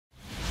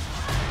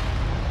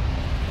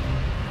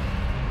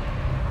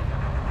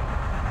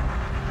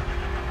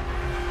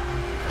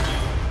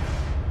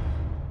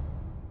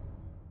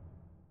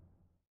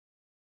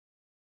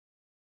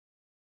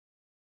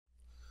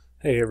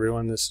Hey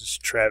everyone, this is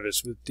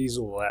Travis with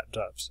Diesel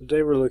Laptops.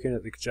 Today we're looking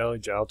at the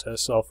Cojali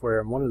Jaltest software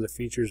and one of the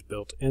features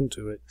built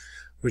into it,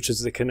 which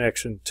is the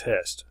connection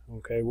test.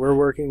 Okay, we're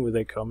working with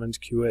a Cummins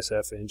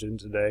QSF engine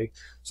today,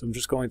 so I'm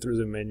just going through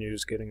the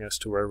menus, getting us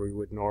to where we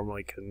would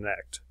normally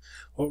connect.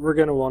 What we're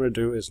going to want to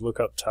do is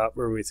look up top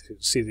where we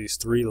see these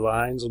three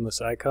lines on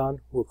this icon.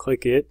 We'll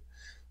click it.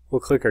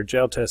 We'll click our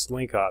Jaltest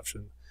link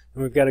option,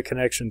 and we've got a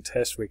connection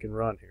test we can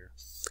run here.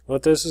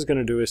 What this is going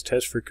to do is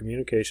test for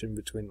communication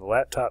between the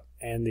laptop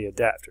and the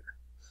adapter.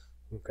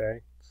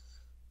 Okay.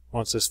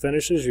 Once this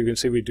finishes, you can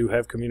see we do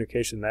have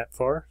communication that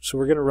far. So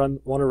we're going to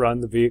want to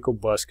run the vehicle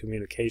bus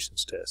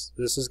communications test.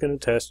 This is going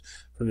to test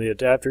from the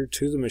adapter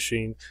to the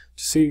machine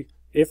to see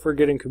if we're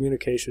getting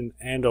communication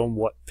and on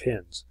what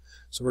pins.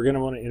 So we're going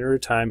to want to enter a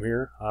time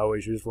here. I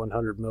always use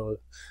 100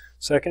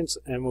 milliseconds,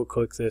 and we'll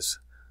click this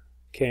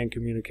CAN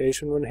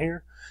communication one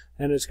here,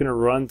 and it's going to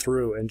run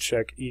through and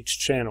check each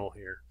channel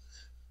here.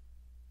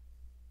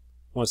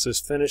 Once this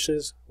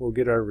finishes, we'll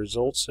get our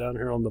results down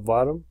here on the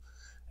bottom,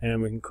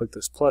 and we can click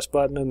this plus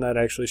button, and that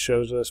actually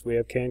shows us we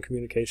have CAN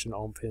communication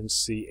on pins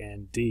C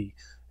and D,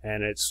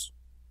 and it's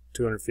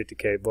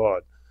 250K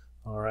baud.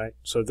 Alright,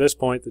 so at this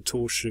point the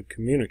tool should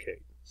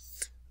communicate.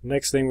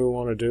 Next thing we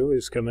want to do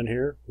is come in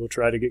here, we'll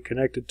try to get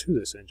connected to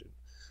this engine.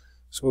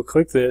 So we'll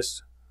click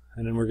this,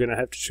 and then we're going to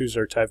have to choose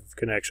our type of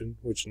connection,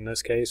 which in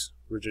this case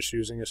we're just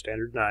using a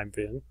standard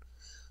 9-pin.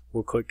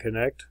 We'll click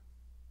connect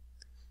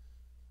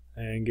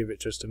and give it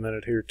just a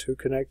minute here to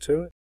connect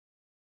to it.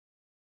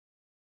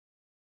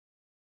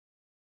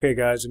 Okay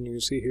guys, and you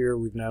can see here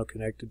we've now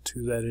connected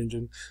to that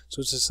engine.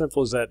 So it's as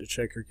simple as that to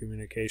check your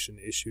communication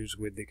issues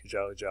with the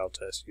Cojali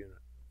Jaltest unit.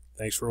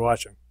 Thanks for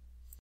watching.